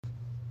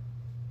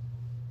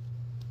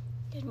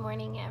Good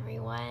morning,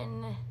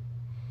 everyone.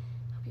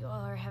 Hope you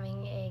all are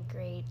having a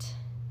great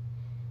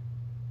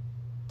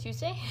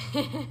Tuesday.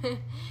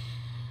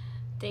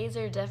 Days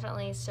are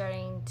definitely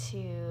starting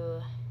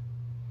to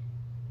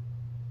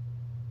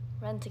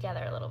run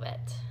together a little bit.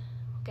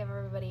 We'll give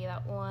everybody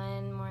about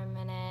 1 more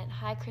minute.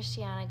 Hi,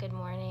 Christiana, good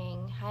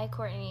morning. Hi,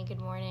 Courtney,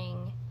 good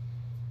morning.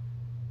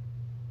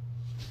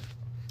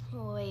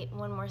 We'll wait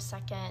 1 more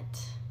second.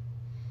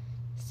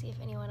 See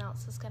if anyone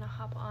else is going to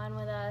hop on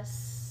with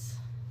us.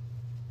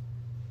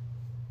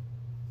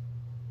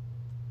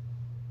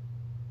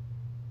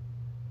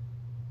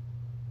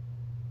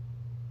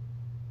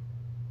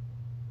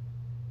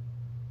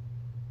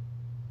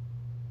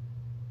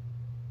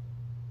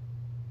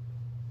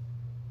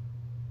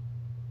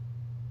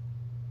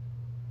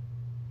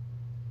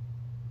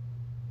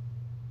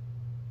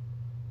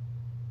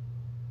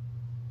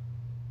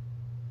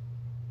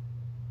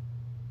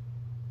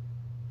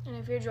 And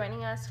if you're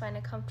joining us, find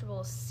a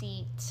comfortable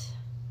seat,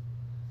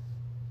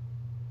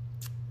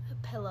 a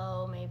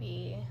pillow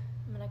maybe.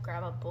 I'm gonna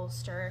grab a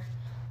bolster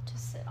to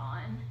sit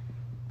on.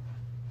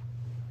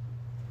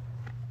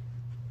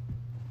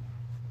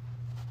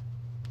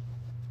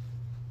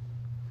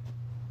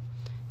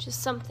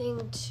 Just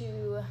something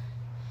to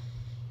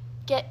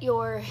get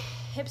your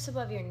hips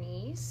above your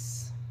knees.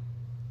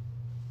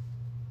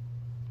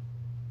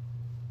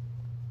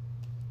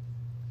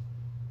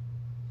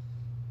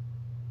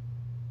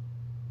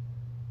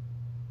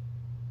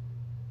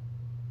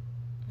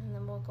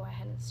 We'll go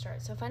ahead and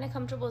start. So find a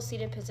comfortable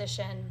seated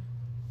position,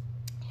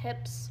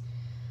 hips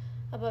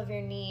above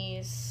your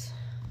knees.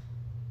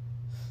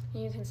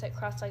 You can sit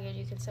cross-legged,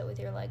 you can sit with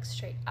your legs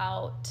straight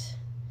out.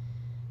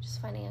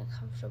 Just finding a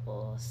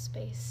comfortable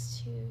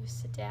space to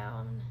sit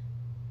down.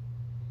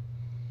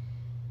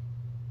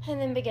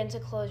 And then begin to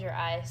close your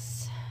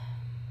eyes.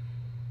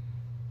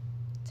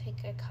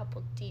 Take a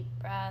couple deep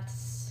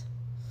breaths.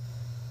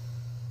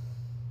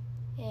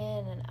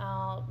 In and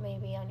out.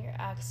 Maybe on your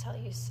exhale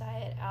you sigh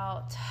it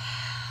out.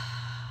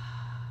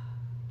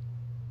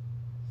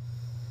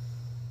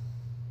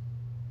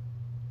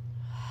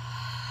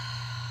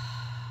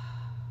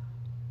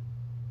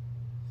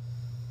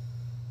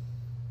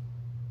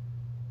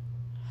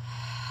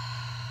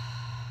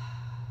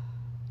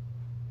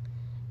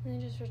 And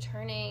then just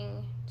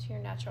returning to your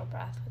natural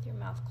breath with your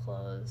mouth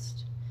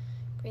closed.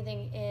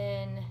 Breathing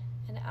in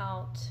and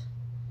out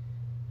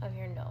of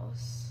your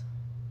nose.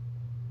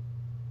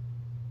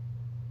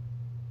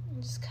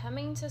 And just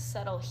coming to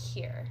settle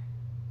here.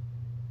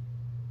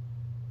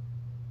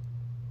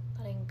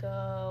 Letting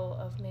go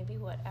of maybe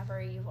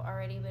whatever you've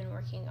already been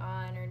working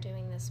on or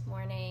doing this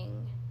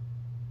morning.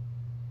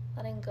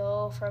 Letting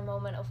go for a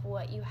moment of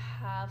what you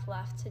have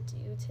left to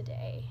do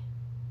today.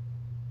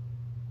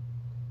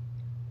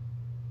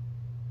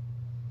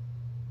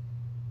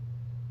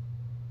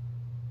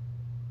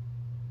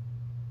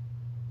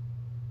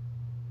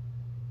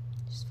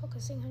 Just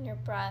focusing on your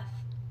breath.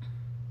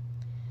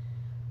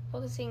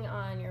 Focusing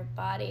on your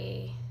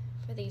body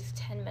for these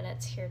 10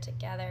 minutes here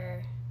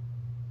together.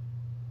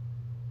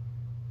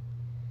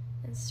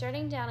 And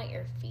starting down at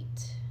your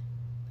feet.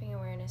 Bring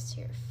awareness to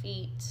your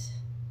feet,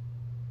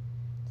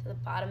 to the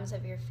bottoms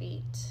of your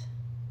feet,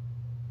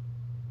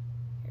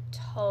 your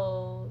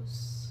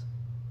toes,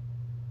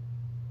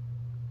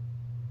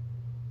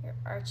 your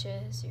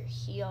arches, your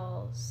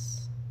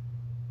heels.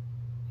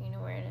 Bring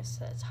awareness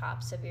to the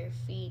tops of your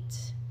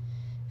feet.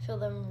 Feel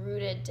them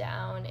rooted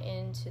down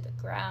into the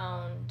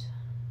ground.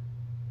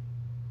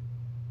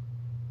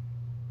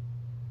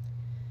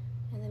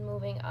 And then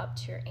moving up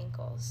to your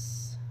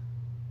ankles.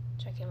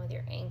 Check in with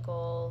your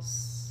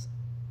ankles.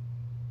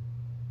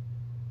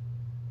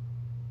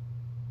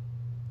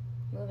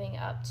 Moving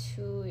up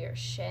to your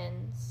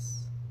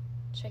shins.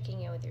 Checking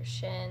in with your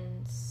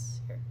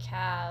shins, your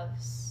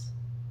calves.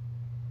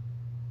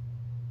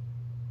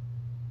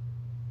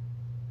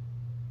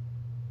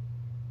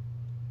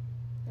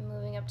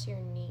 Moving up to your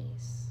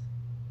knees.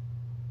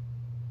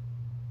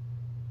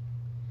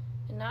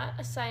 And not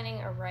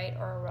assigning a right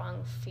or a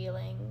wrong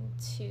feeling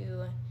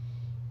to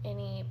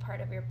any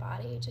part of your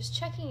body, just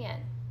checking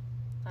in.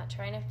 Not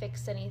trying to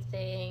fix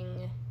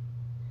anything,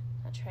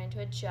 not trying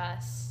to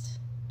adjust,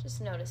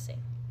 just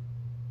noticing.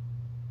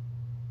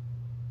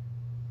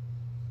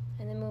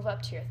 And then move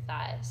up to your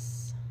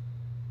thighs.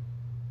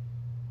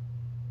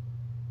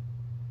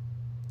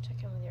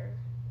 Check in with your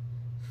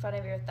front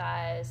of your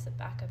thighs, the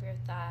back of your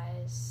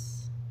thighs.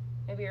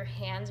 Maybe your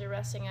hands are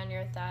resting on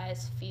your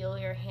thighs. Feel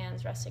your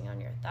hands resting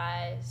on your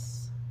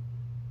thighs.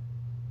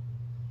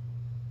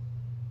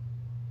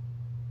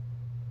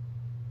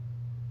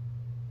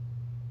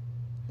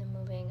 And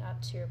moving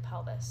up to your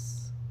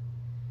pelvis.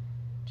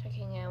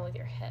 Checking in with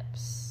your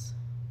hips.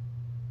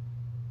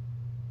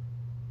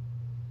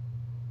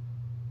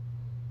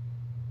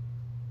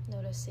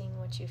 Noticing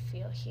what you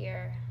feel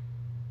here.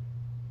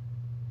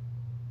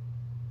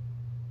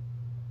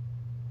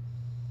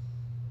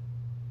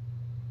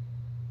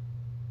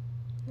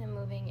 And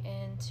moving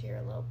into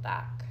your low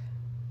back.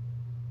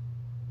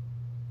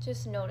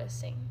 Just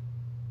noticing,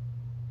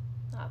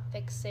 not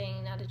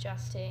fixing, not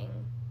adjusting,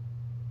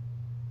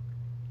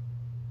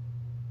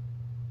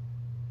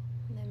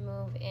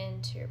 move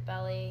into your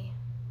belly,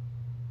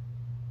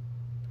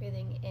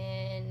 breathing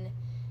in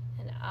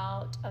and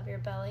out of your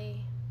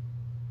belly,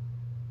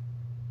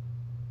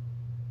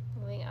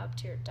 moving up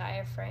to your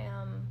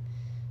diaphragm,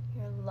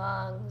 your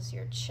lungs,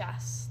 your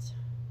chest.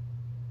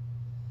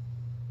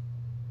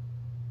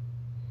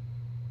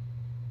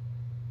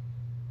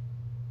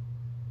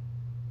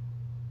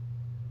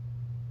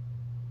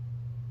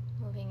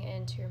 Moving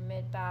into your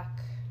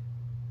mid-back,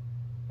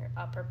 your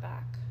upper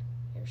back,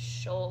 your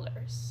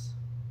shoulders.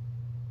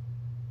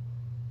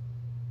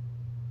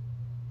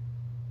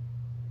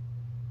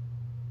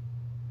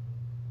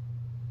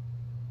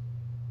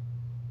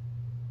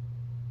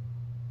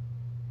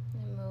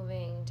 And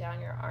moving down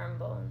your arm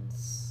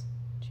bones,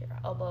 to your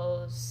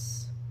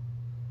elbows,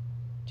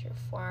 to your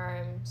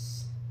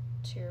forearms,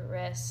 to your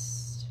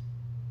wrist,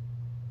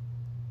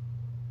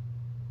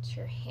 to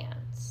your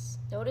hands.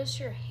 Notice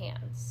your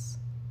hands.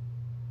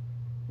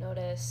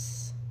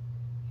 Notice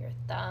your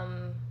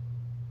thumb,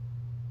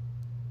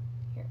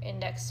 your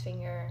index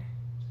finger,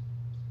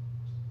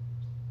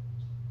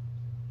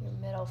 your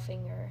middle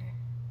finger,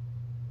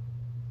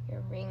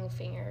 your ring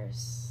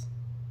fingers,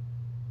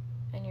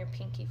 and your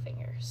pinky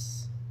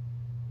fingers.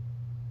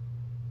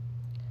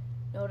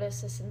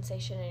 Notice the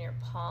sensation in your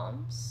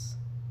palms,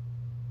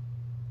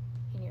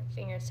 in your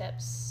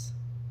fingertips.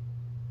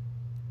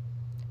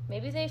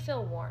 Maybe they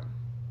feel warm.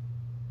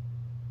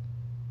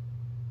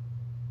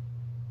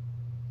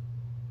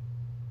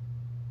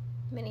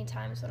 Many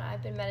times when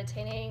I've been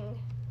meditating,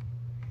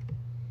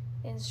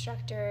 the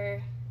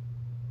instructor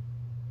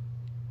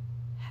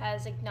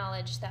has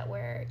acknowledged that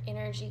where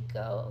energy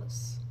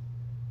goes,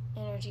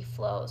 energy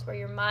flows. Where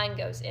your mind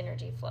goes,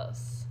 energy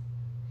flows.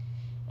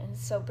 And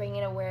so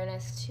bringing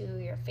awareness to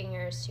your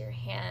fingers, to your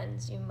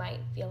hands, you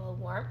might feel a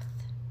warmth.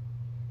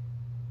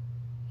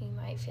 You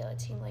might feel a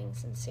tingling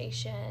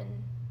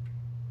sensation.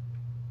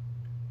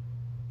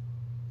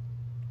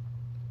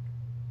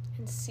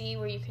 And see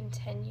where you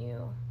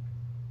continue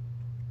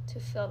to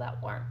feel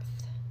that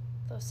warmth,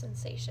 those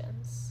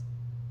sensations.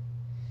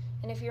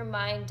 And if your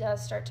mind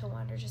does start to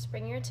wander, just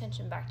bring your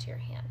attention back to your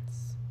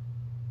hands.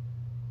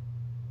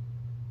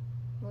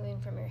 Moving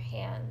from your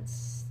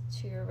hands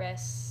to your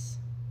wrists,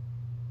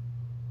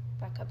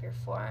 back up your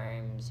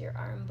forearms, your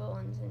arm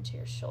bones, into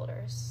your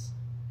shoulders.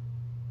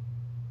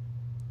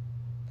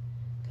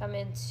 Come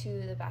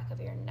into the back of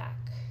your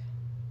neck.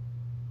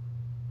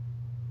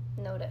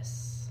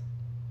 Notice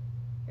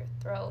your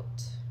throat,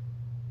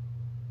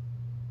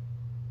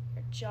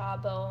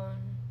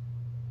 jawbone,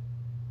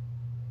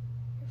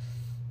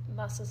 your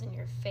muscles in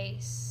your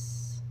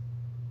face,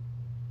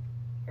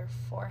 your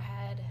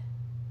forehead,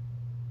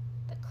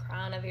 the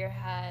crown of your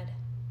head.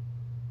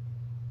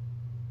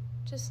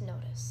 Just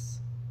notice.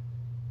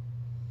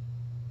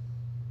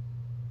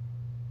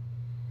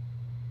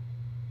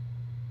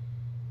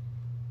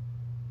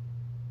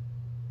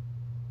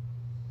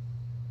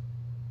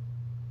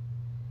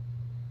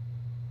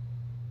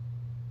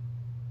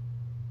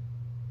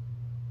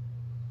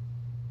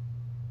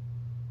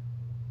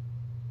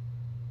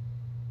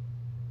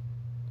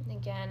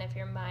 Again, if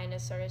your mind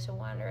has started to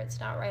wander, it's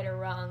not right or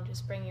wrong.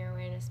 Just bring your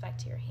awareness back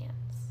to your hands.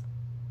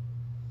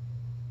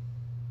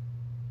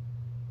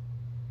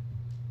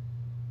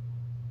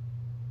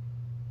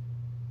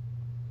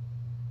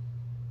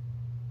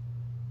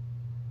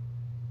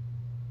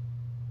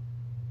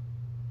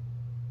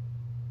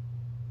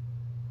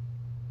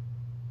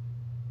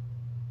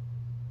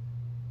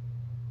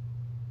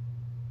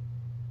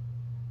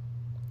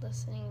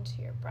 Listening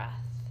to your breath.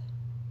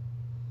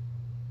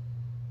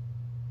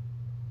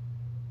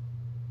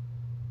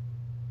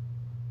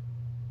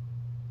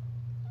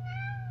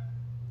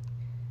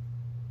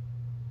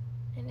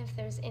 And if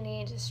there's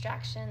any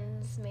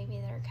distractions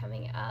maybe that are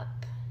coming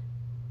up,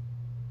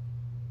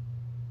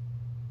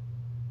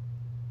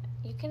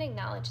 you can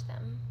acknowledge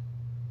them.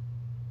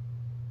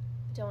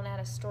 Don't add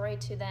a story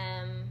to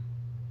them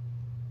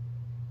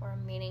or a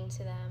meaning to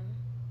them.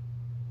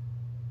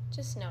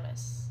 Just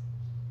notice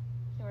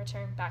and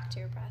return back to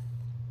your breath,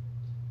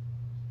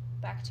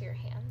 back to your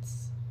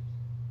hands.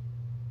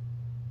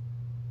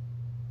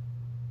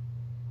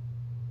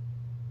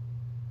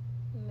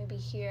 Maybe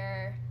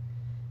here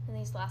in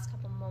these last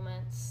couple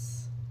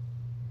moments,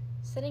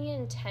 setting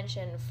an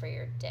intention for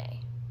your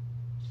day.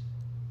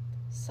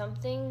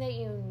 Something that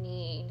you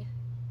need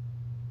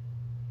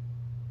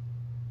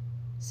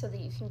so that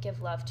you can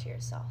give love to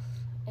yourself.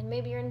 And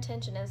maybe your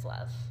intention is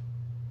love.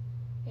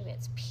 Maybe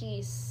it's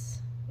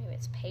peace, maybe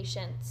it's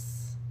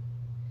patience,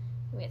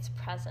 maybe it's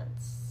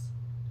presence.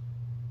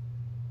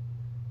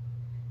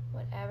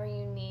 Whatever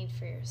you need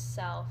for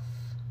yourself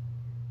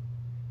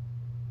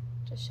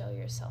to show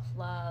yourself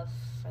love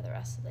for the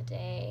rest of the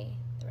day,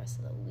 the rest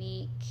of the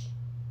week.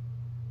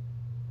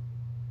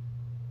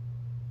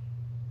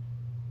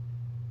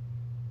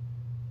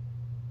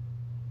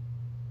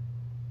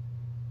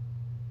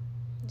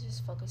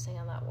 Just focusing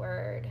on that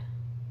word,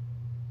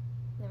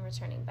 and then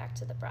returning back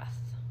to the breath.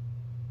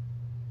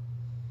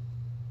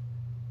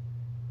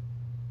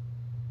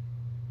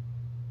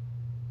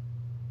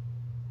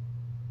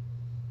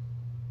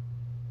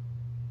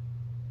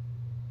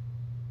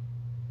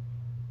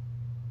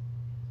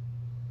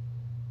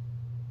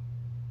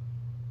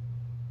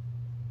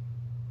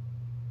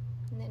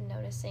 And then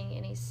noticing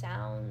any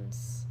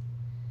sounds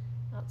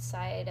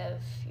outside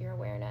of your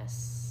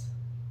awareness.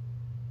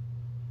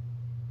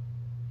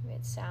 Maybe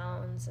it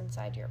sounds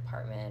inside your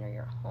apartment or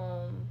your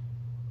home.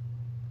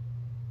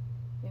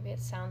 Maybe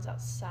it sounds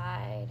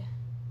outside.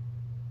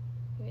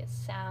 Maybe it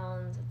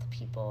sounds of the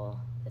people,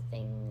 the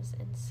things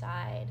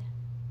inside.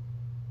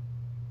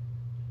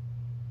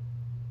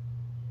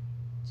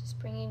 Just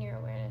bringing your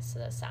awareness to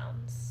the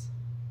sounds.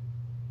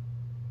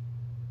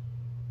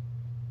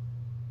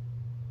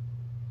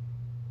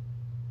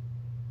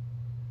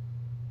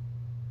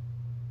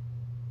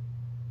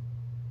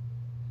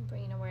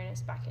 Bringing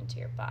awareness back into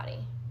your body.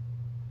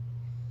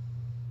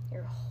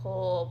 Your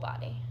whole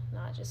body,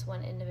 not just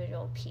one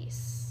individual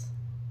piece.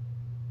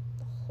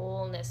 The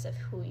wholeness of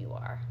who you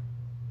are.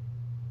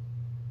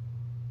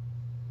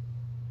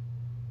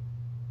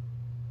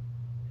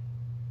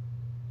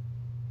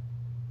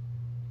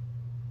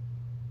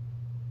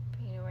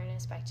 Bringing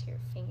awareness back to your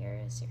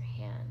fingers, your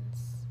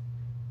hands.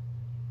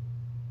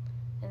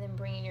 And then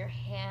bringing your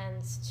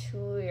hands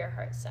to your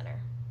heart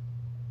center.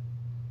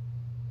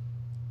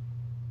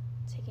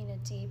 Taking a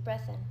deep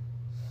breath in.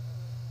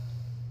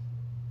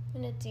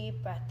 And a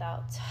deep breath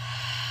out.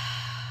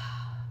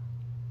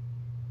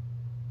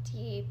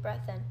 Deep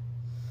breath in.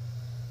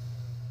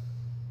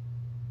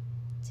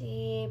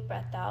 Deep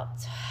breath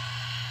out.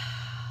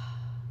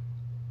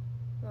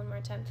 One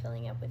more time,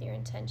 filling up with your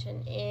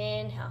intention.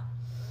 Inhale.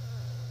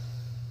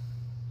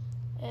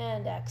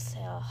 And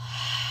exhale.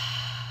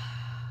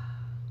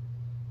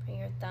 Bring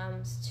your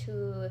thumbs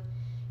to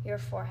your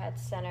forehead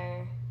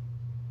center.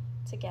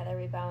 Together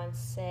we bow and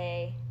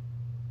say,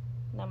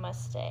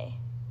 Namaste.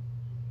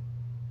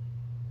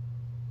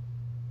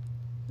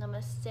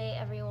 Namaste,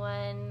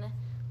 everyone.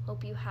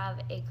 Hope you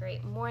have a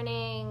great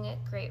morning,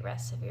 great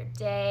rest of your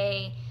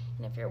day.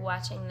 And if you're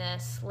watching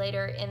this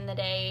later in the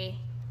day,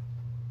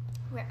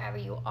 wherever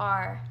you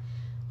are,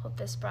 hope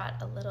this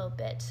brought a little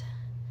bit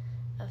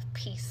of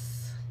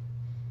peace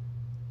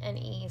and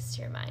ease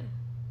to your mind.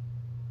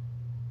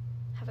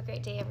 Have a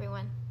great day,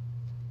 everyone.